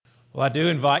Well, I do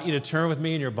invite you to turn with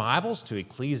me in your Bibles to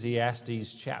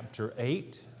Ecclesiastes chapter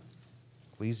 8.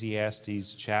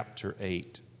 Ecclesiastes chapter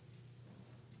 8.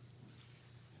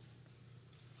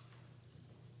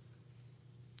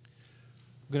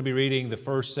 I'm going to be reading the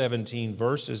first 17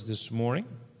 verses this morning,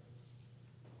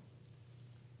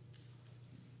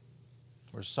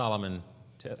 where Solomon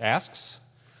asks,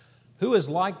 "Who is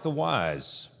like the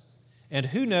wise, and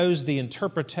who knows the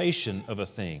interpretation of a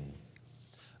thing?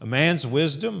 A man's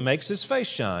wisdom makes his face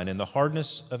shine, and the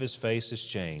hardness of his face is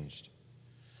changed.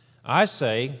 I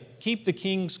say, keep the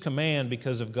king's command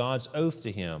because of God's oath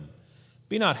to him.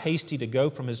 Be not hasty to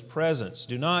go from his presence.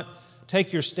 Do not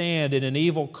take your stand in an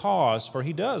evil cause, for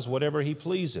he does whatever he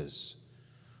pleases.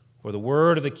 For the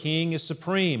word of the king is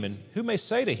supreme, and who may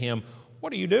say to him,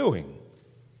 'What are you doing?'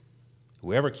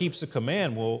 Whoever keeps the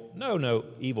command will know no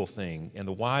evil thing, and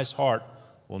the wise heart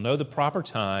will know the proper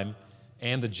time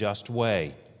and the just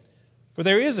way. For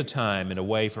there is a time and a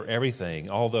way for everything,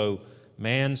 although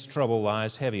man's trouble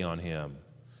lies heavy on him.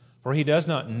 For he does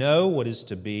not know what is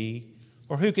to be,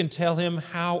 or who can tell him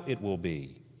how it will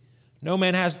be? No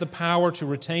man has the power to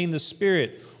retain the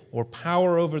spirit or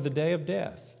power over the day of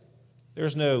death. There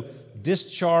is no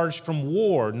discharge from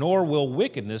war, nor will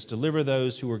wickedness deliver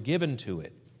those who are given to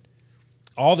it.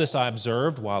 All this I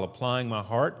observed while applying my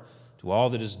heart to all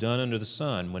that is done under the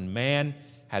sun, when man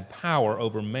had power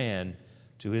over man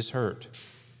to his hurt.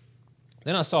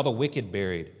 Then I saw the wicked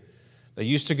buried. They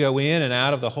used to go in and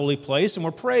out of the holy place and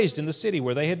were praised in the city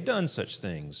where they had done such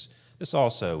things. This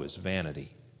also is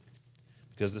vanity.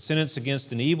 Because the sentence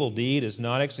against an evil deed is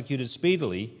not executed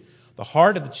speedily, the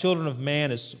heart of the children of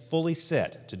man is fully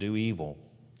set to do evil.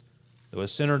 Though a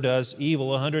sinner does evil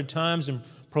 100 times and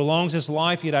prolongs his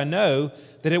life, yet I know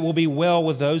that it will be well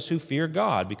with those who fear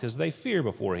God, because they fear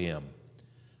before him.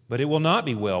 But it will not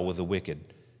be well with the wicked.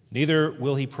 Neither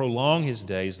will he prolong his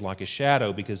days like a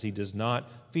shadow, because he does not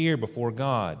fear before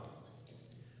God.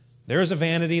 There is a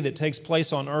vanity that takes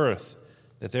place on earth,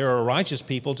 that there are righteous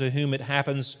people to whom it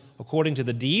happens according to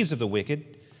the deeds of the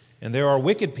wicked, and there are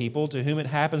wicked people to whom it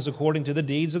happens according to the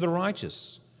deeds of the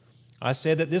righteous. I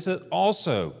said that this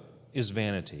also is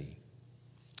vanity.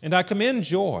 And I commend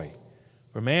joy,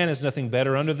 for man has nothing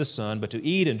better under the sun but to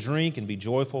eat and drink and be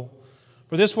joyful.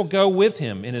 For this will go with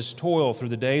him in his toil through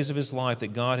the days of his life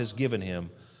that God has given him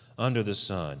under the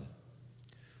sun.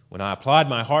 When I applied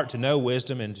my heart to know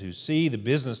wisdom and to see the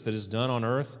business that is done on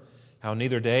earth, how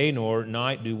neither day nor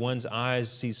night do one's eyes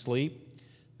see sleep,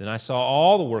 then I saw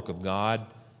all the work of God,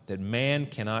 that man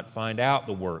cannot find out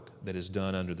the work that is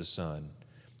done under the sun.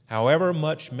 However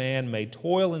much man may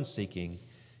toil in seeking,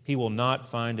 he will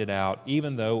not find it out.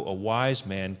 Even though a wise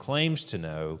man claims to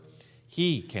know,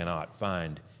 he cannot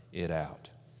find it out."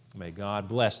 May God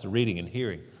bless the reading and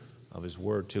hearing of His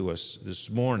Word to us this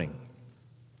morning.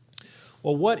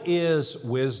 Well, what is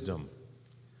wisdom?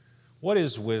 What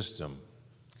is wisdom?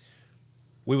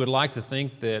 We would like to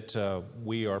think that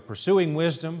we are pursuing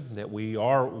wisdom, that we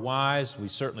are wise. We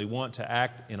certainly want to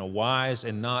act in a wise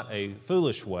and not a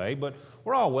foolish way, but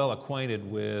we're all well acquainted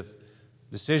with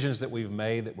decisions that we've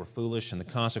made that were foolish and the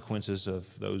consequences of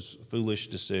those foolish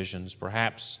decisions.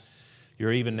 Perhaps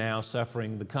you're even now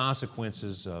suffering the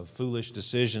consequences of foolish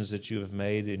decisions that you have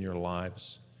made in your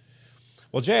lives.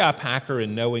 Well, J.I. Packer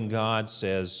in Knowing God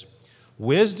says,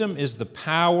 "Wisdom is the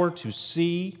power to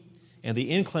see and the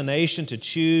inclination to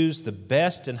choose the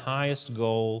best and highest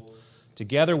goal,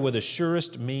 together with the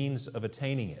surest means of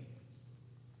attaining it."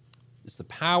 It's the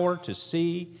power to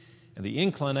see and the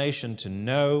inclination to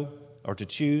know or to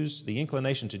choose, the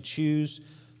inclination to choose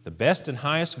the best and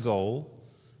highest goal,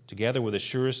 together with the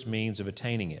surest means of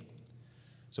attaining it.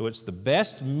 So it's the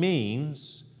best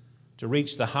means to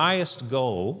reach the highest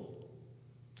goal,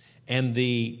 and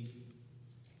the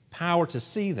power to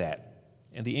see that,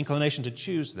 and the inclination to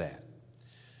choose that.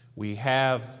 We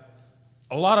have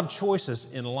a lot of choices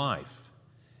in life,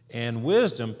 and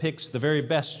wisdom picks the very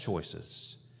best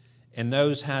choices and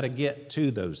knows how to get to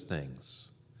those things,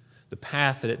 the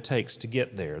path that it takes to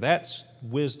get there. That's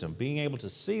wisdom, being able to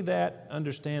see that,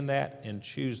 understand that, and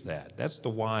choose that. That's the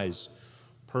wise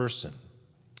person.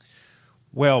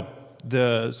 Well,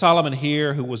 the Solomon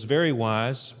here, who was very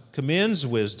wise, commends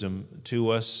wisdom to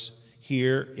us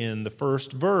here in the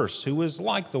first verse. Who is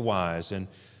like the wise, and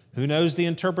who knows the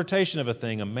interpretation of a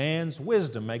thing? A man's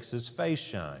wisdom makes his face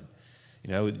shine.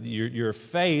 You know, your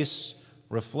face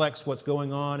reflects what's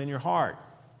going on in your heart.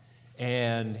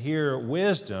 And here,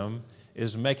 wisdom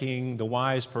is making the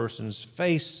wise person's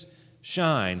face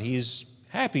shine. He's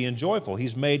happy and joyful.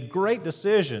 He's made great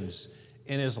decisions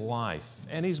in his life,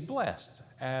 and he's blessed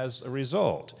as a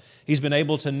result. He's been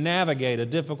able to navigate a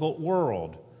difficult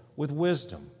world with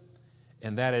wisdom.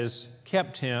 and that has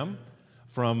kept him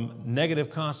from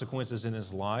negative consequences in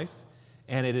his life,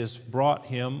 and it has brought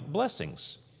him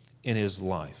blessings in his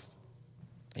life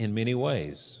in many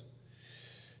ways.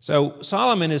 So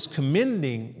Solomon is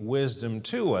commending wisdom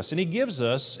to us, and he gives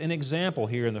us an example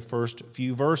here in the first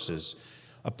few verses,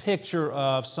 a picture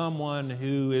of someone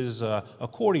who is a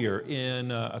courtier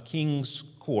in a king's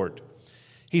court.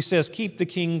 He says, keep the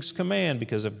king's command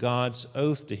because of God's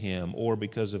oath to him, or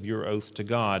because of your oath to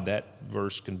God. That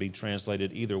verse can be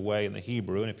translated either way in the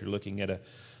Hebrew, and if you're looking at a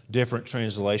different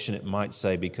translation, it might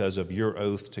say because of your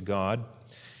oath to God.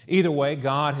 Either way,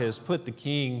 God has put the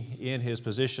king in his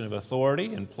position of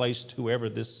authority and placed whoever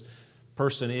this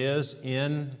person is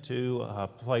into a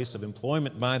place of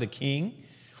employment by the king.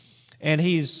 And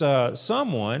he's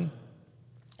someone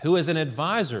who is an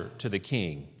advisor to the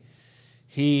king.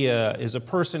 He is a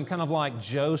person kind of like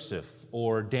Joseph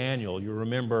or Daniel. You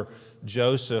remember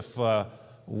Joseph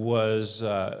rose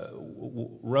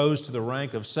to the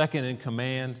rank of second in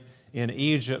command in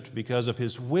Egypt because of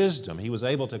his wisdom. He was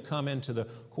able to come into the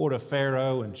court of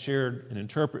Pharaoh and share and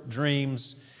interpret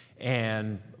dreams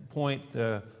and point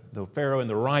the Pharaoh in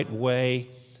the right way.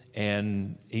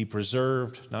 And he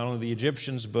preserved not only the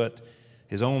Egyptians but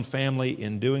his own family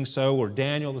in doing so. Or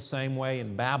Daniel the same way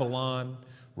in Babylon,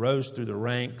 rose through the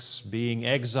ranks, being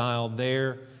exiled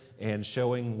there and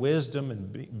showing wisdom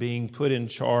and being put in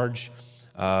charge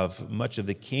of much of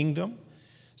the kingdom.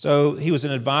 So he was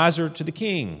an advisor to the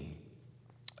king.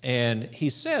 And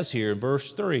he says here in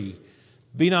verse 3,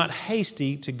 be not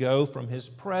hasty to go from his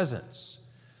presence.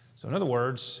 So in other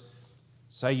words,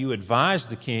 say you advise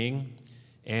the king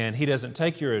and he doesn't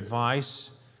take your advice,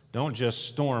 don't just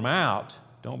storm out.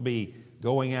 Don't be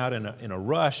going out in a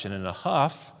rush and in a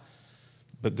huff,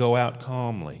 but go out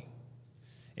calmly.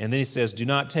 And then he says, do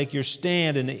not take your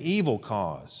stand in the evil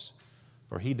cause,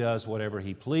 for he does whatever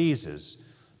he pleases.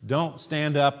 Don't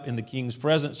stand up in the king's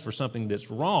presence for something that's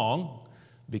wrong,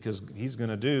 because he's going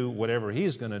to do whatever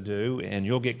he's going to do, and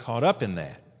you'll get caught up in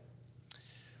that.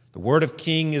 The word of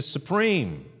king is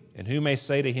supreme, and who may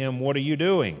say to him, what are you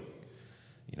doing?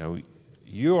 You know,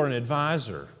 you are an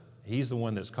advisor. He's the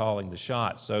one that's calling the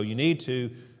shots. So you need to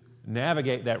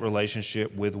navigate that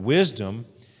relationship with wisdom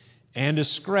and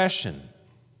discretion.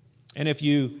 And if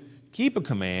you keep a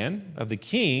command of the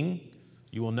king,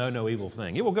 you will know no evil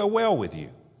thing. It will go well with you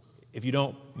if you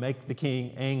don't make the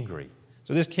king angry.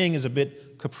 So this king is a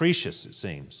bit capricious, it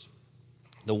seems.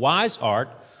 The wise heart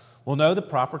will know the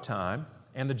proper time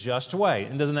and the just way.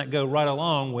 And doesn't that go right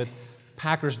along with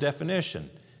Packer's definition?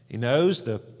 He knows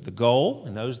the goal,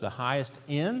 he knows the highest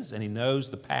ends, and he knows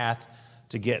the path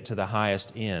to get to the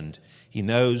highest end. He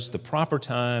knows the proper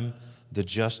time, the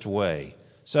just way.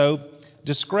 So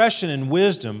discretion and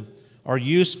wisdom are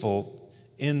useful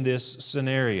in this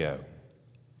scenario.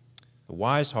 The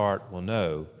wise heart will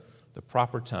know the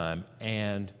proper time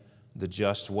and the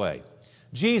just way.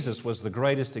 Jesus was the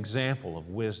greatest example of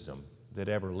wisdom that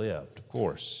ever lived, of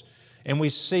course. And we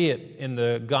see it in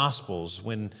the Gospels,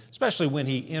 especially when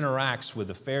he interacts with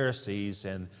the Pharisees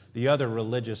and the other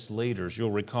religious leaders.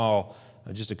 You'll recall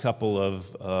just a couple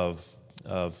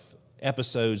of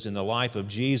episodes in the life of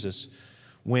Jesus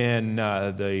when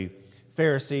the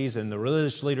Pharisees and the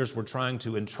religious leaders were trying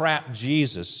to entrap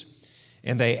Jesus,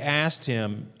 and they asked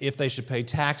him if they should pay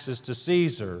taxes to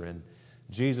Caesar. And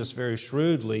Jesus very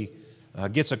shrewdly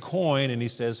gets a coin, and he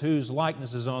says, whose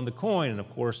likeness is on the coin? And of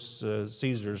course,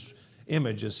 Caesar's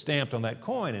image is stamped on that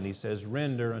coin, and he says,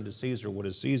 render unto Caesar what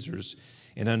is Caesar's,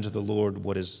 and unto the Lord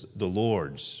what is the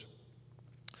Lord's.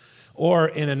 Or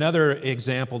in another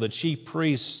example, the chief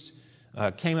priests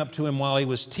came up to him while he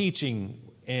was teaching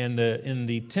in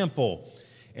the temple,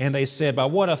 and they said, by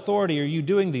what authority are you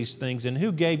doing these things, and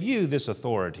who gave you this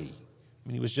authority? I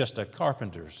mean, he was just a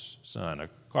carpenter's son, a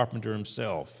carpenter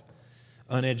himself,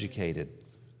 uneducated.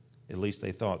 At least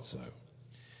they thought so.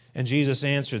 And Jesus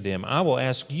answered them, I will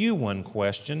ask you one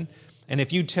question, and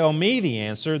if you tell me the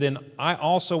answer, then I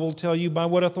also will tell you by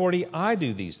what authority I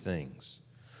do these things.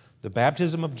 The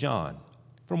baptism of John,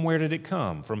 from where did it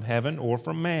come? From heaven or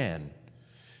from man?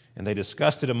 And they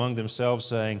discussed it among themselves,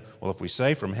 saying, well, if we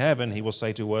say from heaven, he will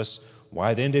say to us,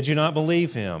 why then did you not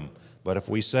believe him? But if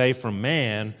we say from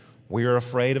man, we are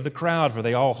afraid of the crowd, for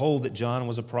they all hold that John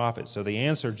was a prophet. So they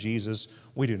answered Jesus,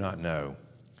 we do not know.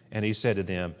 And he said to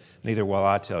them, neither will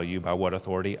I tell you by what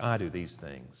authority I do these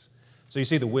things. So you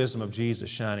see the wisdom of Jesus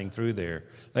shining through there.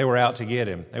 They were out to get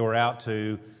him. They were out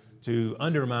to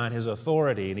undermine his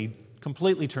authority, and he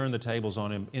completely turned the tables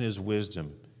on him in his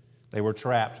wisdom. They were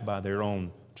trapped by their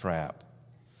own trap.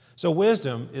 So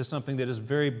wisdom is something that is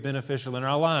very beneficial in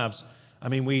our lives. I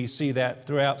mean, we see that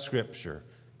throughout Scripture.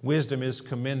 Wisdom is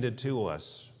commended to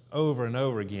us over and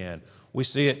over again. We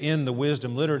see it in the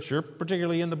wisdom literature,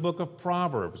 particularly in the book of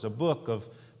Proverbs, a book of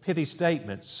pithy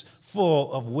statements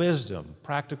full of wisdom,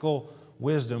 practical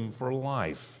wisdom for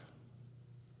life.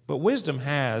 But wisdom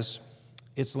has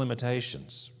its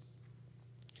limitations.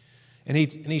 And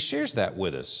he shares that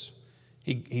with us.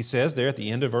 He says there at the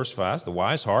end of verse 5, the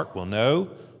wise heart will know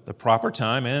the proper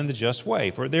time and the just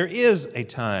way, for there is a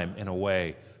time and a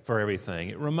way for everything.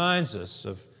 It reminds us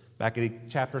of back in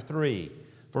chapter 3,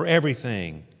 for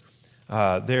everything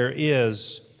there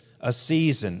is a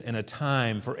season and a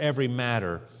time for every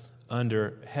matter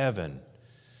under heaven.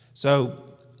 So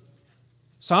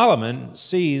Solomon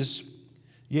sees,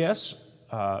 yes,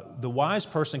 the wise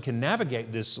person can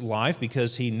navigate this life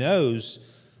because he knows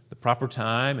the proper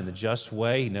time and the just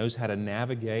way. He knows how to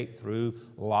navigate through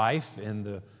life in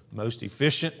the most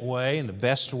efficient way and the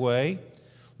best way.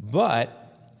 But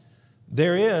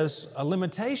there is a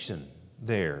limitation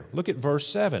there. Look at verse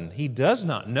 7. He does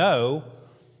not know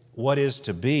what is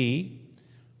to be,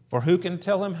 for who can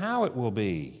tell him how it will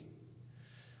be?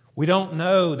 We don't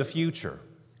know the future.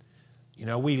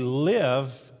 We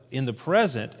live in the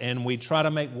present and we try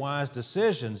to make wise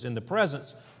decisions in the present,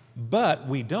 but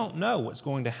we don't know what's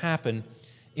going to happen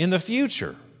in the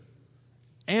future.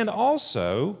 And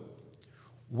also,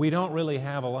 we don't really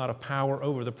have a lot of power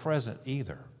over the present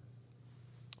either.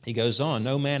 He goes on,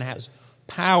 no man has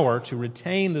power to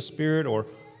retain the spirit or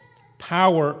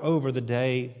power over the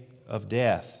day of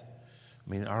death.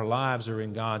 Our lives are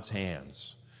in God's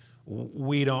hands.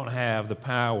 We don't have the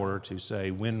power to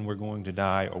say when we're going to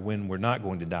die or when we're not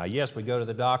going to die. Yes, we go to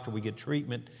the doctor, we get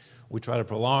treatment, we try to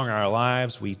prolong our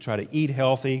lives, we try to eat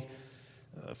healthy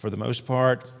for the most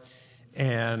part,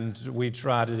 and we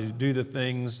try to do the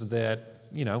things that,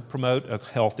 promote a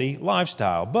healthy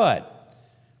lifestyle. But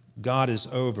God is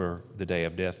over the day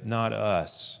of death, not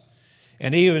us.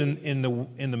 And even in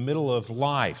the middle of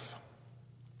life,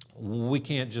 we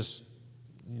can't just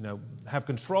have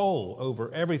control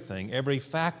over everything, every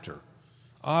factor,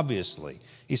 obviously.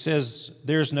 He says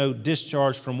there's no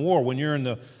discharge from war. When you're in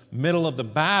the middle of the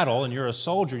battle and you're a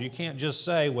soldier, you can't just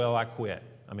say, well, I quit.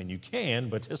 You can,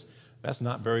 but that's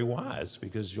not very wise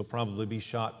because you'll probably be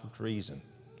shot for treason.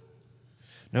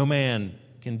 No man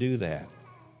can do that.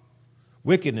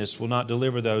 Wickedness will not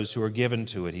deliver those who are given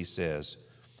to it, he says.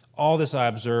 All this I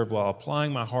observed while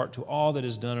applying my heart to all that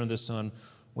is done under the sun,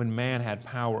 when man had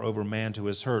power over man to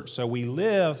his hurt. So we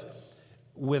live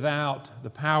without the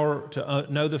power to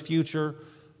know the future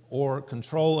or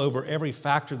control over every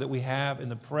factor that we have in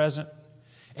the present.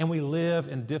 And we live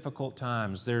in difficult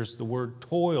times. There's the word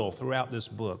toil throughout this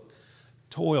book.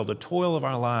 Toil, the toil of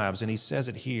our lives. And he says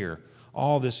it here.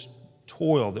 All this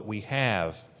toil that we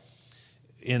have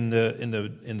in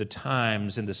the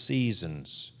times, in the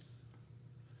seasons.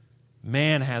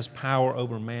 Man has power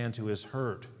over man to his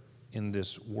hurt. In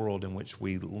this world in which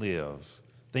we live,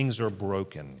 things are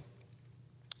broken.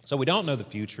 So we don't know the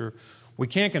future. We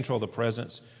can't control the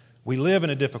present. We live in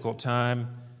a difficult time.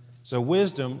 So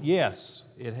wisdom, yes,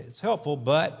 it's helpful,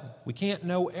 but we can't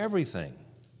know everything.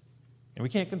 And we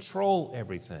can't control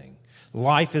everything.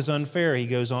 Life is unfair, he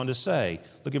goes on to say.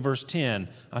 Look at verse 10.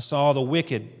 I saw the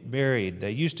wicked buried.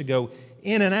 They used to go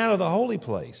in and out of the holy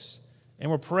place and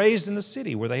were praised in the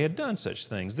city where they had done such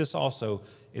things. This also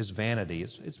is vanity.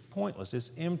 It's pointless. It's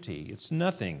empty. It's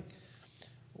nothing.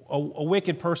 A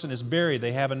wicked person is buried.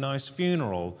 They have a nice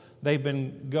funeral. They've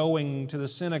been going to the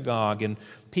synagogue, and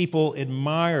people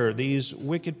admire these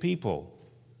wicked people.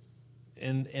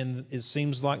 And it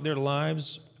seems like their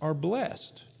lives are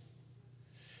blessed.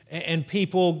 And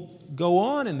people go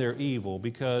on in their evil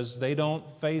because they don't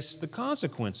face the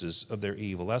consequences of their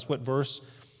evil. That's what verse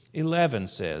 11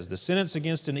 says. The sentence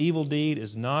against an evil deed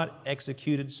is not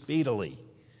executed speedily.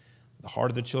 The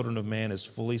heart of the children of man is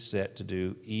fully set to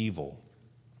do evil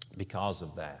because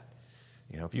of that.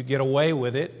 If you get away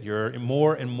with it, you're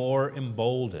more and more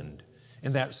emboldened.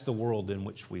 And that's the world in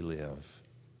which we live.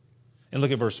 And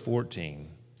look at verse 14.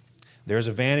 There's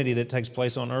a vanity that takes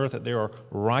place on earth, that there are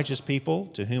righteous people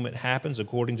to whom it happens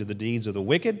according to the deeds of the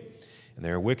wicked, and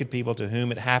there are wicked people to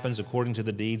whom it happens according to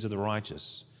the deeds of the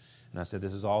righteous. And I said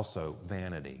this is also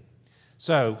vanity.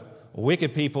 So,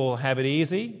 wicked people have it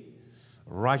easy.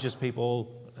 Righteous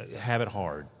people have it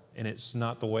hard, and it's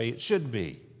not the way it should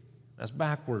be. That's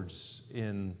backwards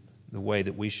in the way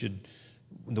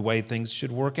things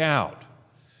should work out.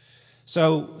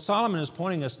 So Solomon is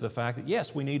pointing us to the fact that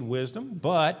yes, we need wisdom,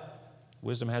 but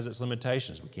wisdom has its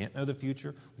limitations. We can't know the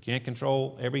future. We can't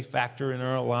control every factor in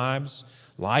our lives.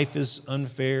 Life is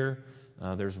unfair.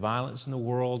 There's violence in the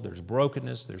world. There's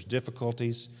brokenness. There's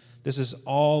difficulties. This is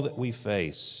all that we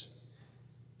face.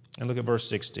 And look at verse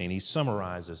 16. He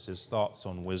summarizes his thoughts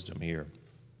on wisdom here.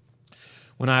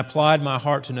 When I applied my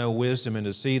heart to know wisdom and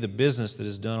to see the business that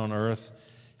is done on earth,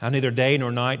 how neither day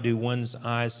nor night do one's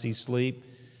eyes see sleep,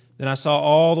 then I saw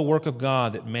all the work of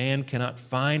God, that man cannot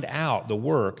find out the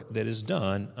work that is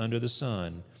done under the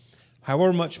sun.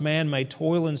 However much man may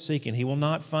toil in seeking, he will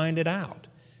not find it out.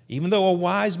 Even though a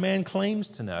wise man claims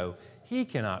to know, he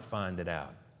cannot find it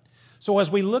out. So as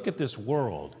we look at this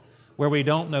world where we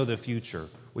don't know the future,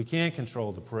 we can't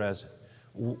control the present,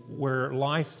 where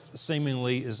life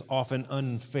seemingly is often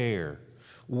unfair,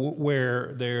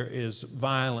 where there is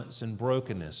violence and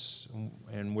brokenness,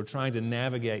 and we're trying to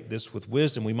navigate this with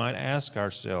wisdom, we might ask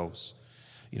ourselves,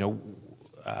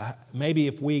 maybe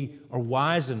if we are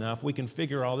wise enough, we can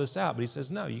figure all this out. But he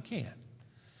says, no, you can't,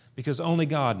 because only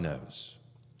God knows.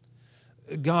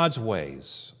 God's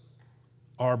ways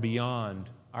are beyond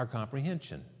our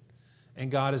comprehension, and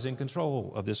God is in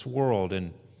control of this world.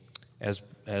 And as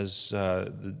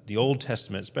the Old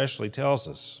Testament especially tells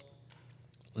us,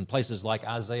 in places like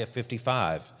Isaiah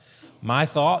 55, my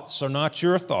thoughts are not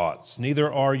your thoughts,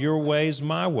 neither are your ways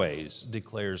my ways,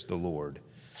 declares the Lord.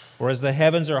 For as the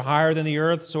heavens are higher than the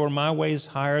earth, so are my ways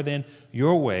higher than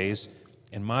your ways,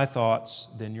 and my thoughts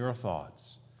than your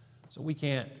thoughts. So we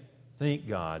can't think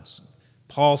God's.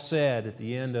 Paul said at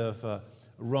the end of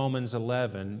Romans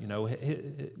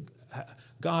 11,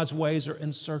 God's ways are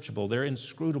unsearchable, they're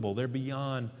inscrutable, they're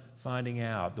beyond finding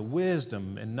out. The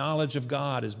wisdom and knowledge of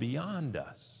God is beyond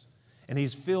us, and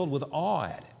He's filled with awe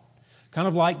at it. Kind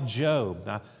of like Job.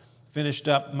 I finished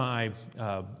up my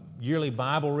yearly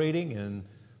Bible reading, and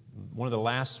one of the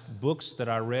last books that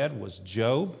I read was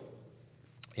Job,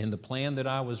 in the plan that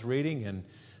I was reading. And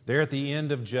there at the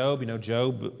end of Job,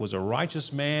 Job was a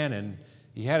righteous man, and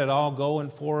he had it all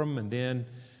going for him. And then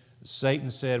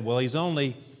Satan said, well, he's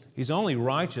only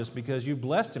righteous because you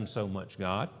blessed him so much,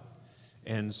 God.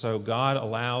 And so God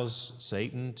allows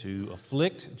Satan to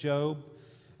afflict Job.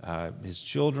 His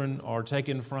children are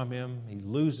taken from him. He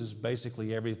loses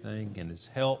basically everything in his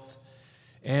health.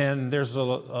 And there's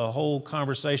a whole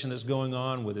conversation that's going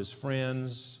on with his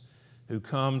friends who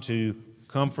come to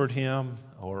comfort him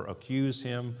or accuse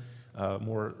him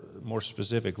more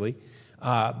specifically.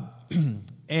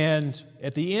 And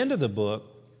at the end of the book,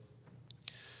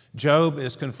 Job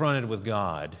is confronted with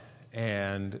God,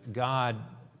 and God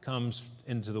comes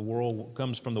from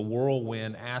the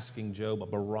whirlwind, asking Job a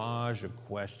barrage of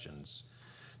questions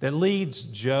that leads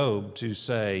Job to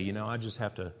say, I just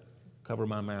have to cover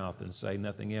my mouth and say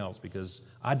nothing else, because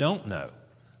I don't know.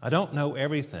 I don't know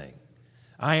everything.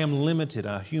 I am limited,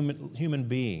 a human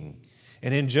being.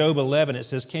 And in Job 11 it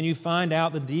says, can you find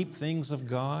out the deep things of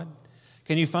God?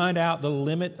 Can you find out the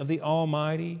limit of the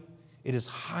Almighty? It is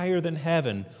higher than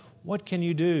heaven. What can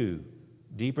you do?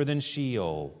 Deeper than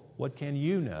Sheol. What can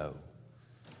you know?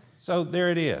 So there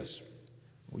it is.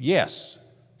 Yes,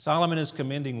 Solomon is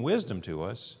commending wisdom to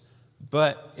us,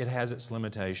 but it has its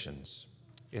limitations.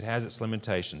 It has its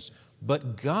limitations.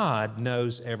 But God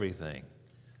knows everything.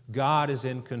 God is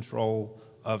in control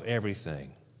of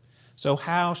everything. So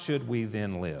how should we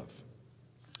then live?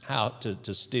 How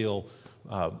to steal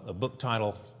a book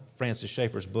title, Francis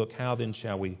Schaeffer's book, How Then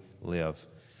Shall We Live?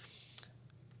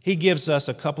 He gives us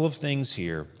a couple of things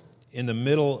here in the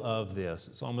middle of this.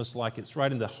 It's almost like it's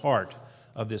right in the heart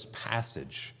of this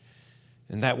passage.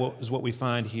 And that is what we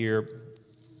find here.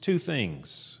 Two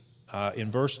things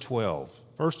in verse 12.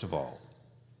 First of all,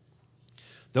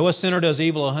 though a sinner does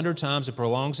evil 100 times and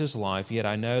prolongs his life, yet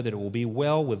I know that it will be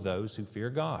well with those who fear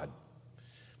God,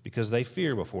 because they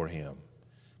fear before Him.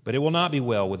 But it will not be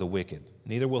well with the wicked,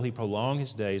 neither will he prolong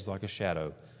his days like a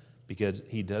shadow, because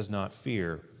he does not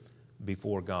fear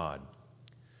before God.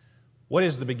 What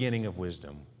is the beginning of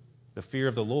wisdom? The fear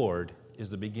of the Lord is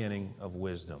the beginning of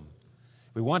wisdom.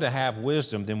 If we want to have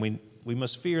wisdom, then we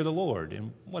must fear the Lord.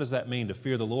 And what does that mean, to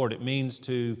fear the Lord? It means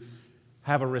to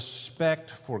have a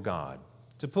respect for God,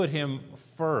 to put Him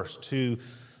first, to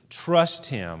trust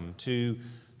Him, to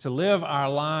live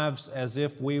our lives as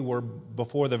if we were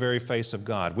before the very face of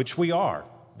God, which we are,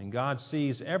 and God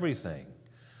sees everything.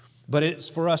 But it's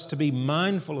for us to be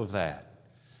mindful of that,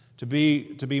 to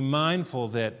be mindful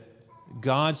that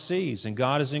God sees and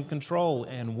God is in control,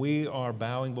 and we are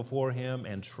bowing before Him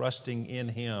and trusting in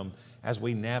Him as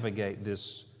we navigate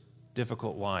this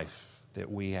difficult life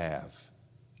that we have.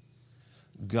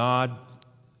 God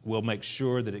will make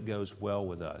sure that it goes well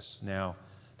with us. Now,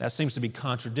 that seems to be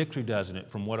contradictory, doesn't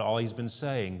it, from what all he's been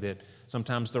saying, that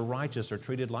sometimes the righteous are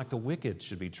treated like the wicked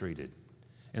should be treated,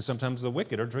 and sometimes the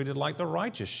wicked are treated like the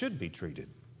righteous should be treated.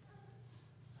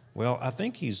 Well, I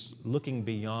think he's looking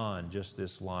beyond just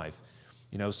this life.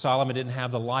 Solomon didn't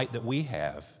have the light that we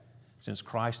have. since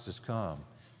Christ has come,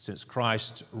 since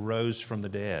Christ rose from the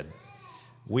dead.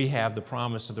 We have the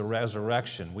promise of the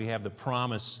resurrection. We have the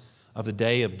promise of the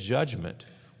day of judgment.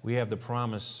 We have the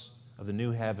promise of the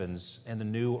new heavens and the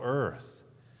new earth.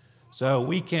 So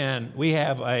we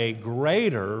have a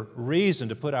greater reason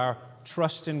to put our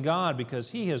trust in God because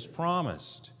He has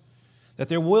promised that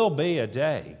there will be a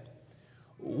day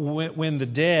when the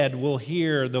dead will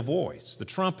hear the voice, the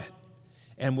trumpet,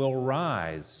 and will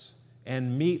rise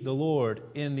and meet the Lord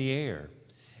in the air.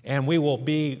 And we will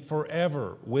be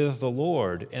forever with the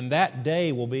Lord. And that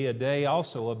day will be a day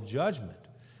also of judgment,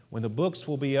 when the books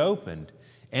will be opened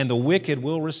and the wicked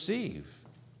will receive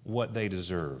what they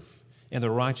deserve, and the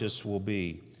righteous will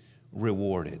be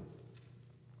rewarded.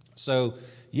 So,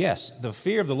 yes, the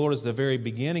fear of the Lord is the very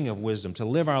beginning of wisdom, to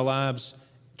live our lives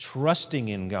trusting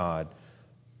in God,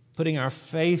 putting our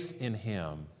faith in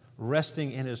Him,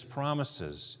 resting in His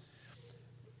promises,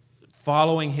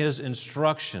 following His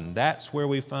instruction. That's where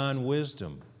we find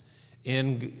wisdom,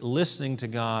 in listening to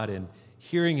God and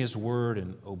hearing His Word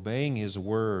and obeying His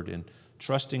Word and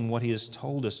trusting what He has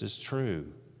told us is true.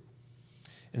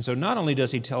 And so not only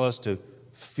does He tell us to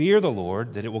fear the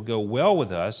Lord, that it will go well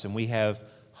with us and we have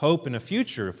hope in a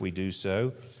future if we do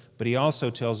so, but He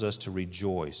also tells us to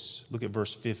rejoice. Look at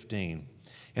verse 15.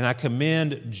 And I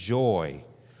commend joy,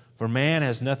 for man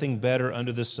has nothing better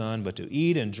under the sun but to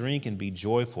eat and drink and be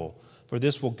joyful, for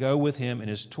this will go with him in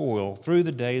his toil through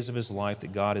the days of his life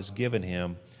that God has given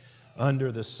him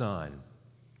under the sun.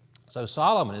 So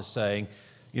Solomon is saying,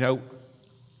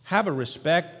 have a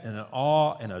respect and an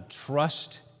awe and a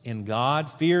trust in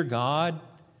God, fear God,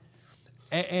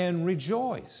 and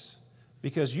rejoice,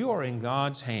 because you are in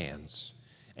God's hands,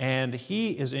 and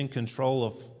He is in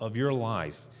control of your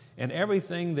life. And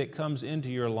everything that comes into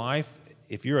your life,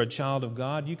 if you're a child of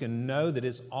God, you can know that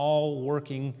it's all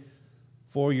working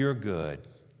for your good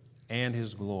and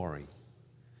His glory.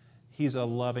 He's a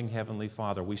loving Heavenly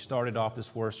Father. We started off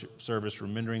this worship service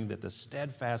remembering that the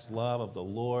steadfast love of the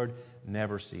Lord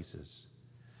never ceases.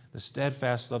 The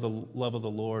steadfast love of the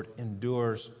Lord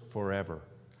endures forever.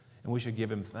 And we should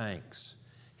give Him thanks.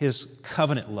 His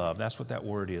covenant love, that's what that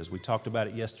word is. We talked about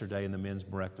it yesterday in the men's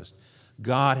breakfast.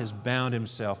 God has bound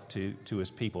Himself to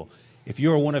His people. If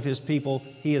you're one of His people,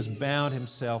 He has bound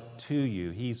Himself to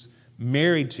you. He's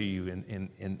married to you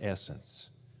in essence.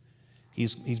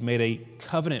 He's made a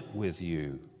covenant with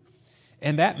you.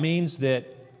 And that means that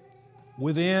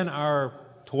within our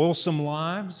toilsome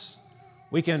lives,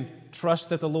 we can trust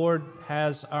that the Lord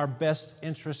has our best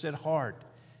interests at heart.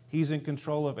 He's in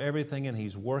control of everything, and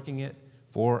He's working it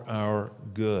for our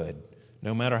good,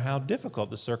 no matter how difficult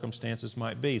the circumstances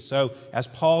might be. So, as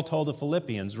Paul told the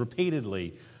Philippians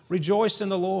repeatedly, rejoice in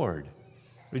the Lord.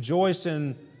 Rejoice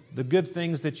in the good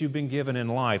things that you've been given in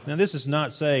life. Now, this is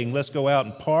not saying let's go out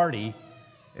and party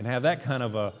and have that kind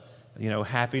of a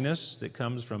happiness that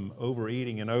comes from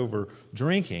overeating and over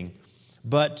drinking,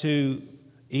 but to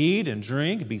eat and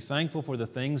drink, be thankful for the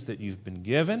things that you've been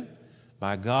given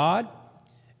by God,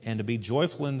 and to be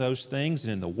joyful in those things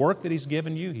and in the work that He's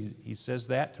given you. He says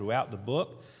that throughout the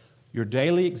book. Your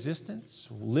daily existence,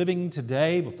 living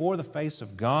today before the face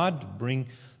of God to bring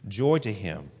joy to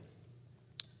Him.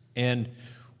 And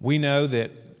we know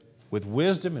that with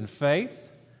wisdom and faith,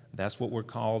 that's what we're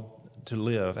called to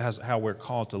live, how we're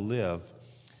called to live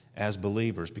as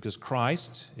believers, because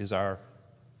Christ is our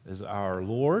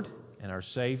Lord and our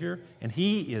Savior, and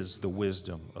He is the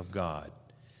wisdom of God.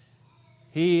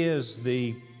 He is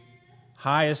the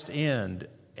highest end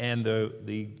and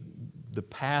the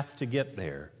path to get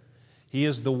there. He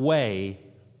is the way,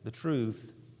 the truth,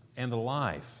 and the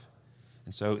life.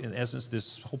 And so, in essence,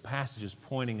 this whole passage is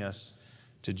pointing us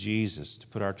to Jesus, to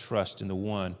put our trust in the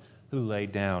one who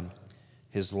laid down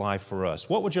His life for us.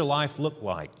 What would your life look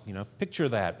like? Picture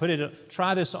that.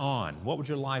 Try this on. What would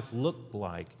your life look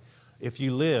like if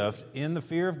you lived in the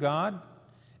fear of God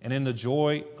and in the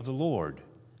joy of the Lord?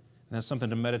 And that's something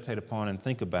to meditate upon and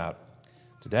think about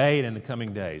today and in the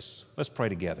coming days. Let's pray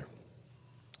together.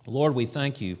 Lord, we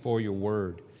thank You for Your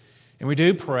word. And we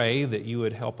do pray that You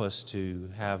would help us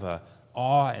to have a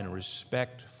awe and a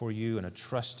respect for You and a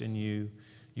trust in You.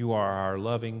 You are our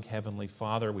loving Heavenly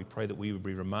Father. We pray that we would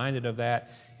be reminded of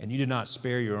that. And You did not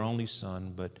spare Your only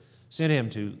Son, but sent Him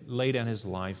to lay down His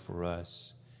life for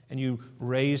us. And You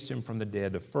raised Him from the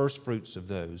dead, the first fruits of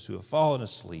those who have fallen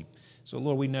asleep. So,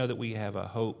 Lord, we know that we have a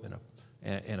hope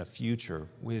and a future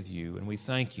with You, and we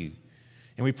thank You.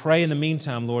 And we pray in the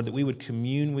meantime, Lord, that we would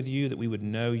commune with You, that we would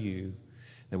know You,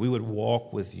 that we would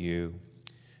walk with You,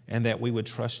 and that we would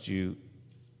trust You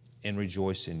and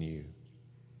rejoice in You.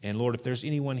 And Lord, if there's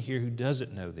anyone here who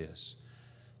doesn't know this,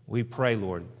 we pray,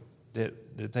 Lord,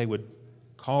 that they would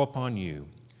call upon you,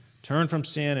 turn from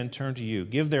sin and turn to you,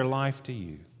 give their life to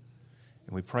you.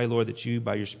 And we pray, Lord, that you,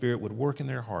 by your Spirit, would work in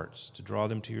their hearts to draw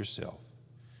them to yourself.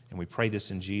 And we pray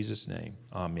this in Jesus' name.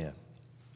 Amen.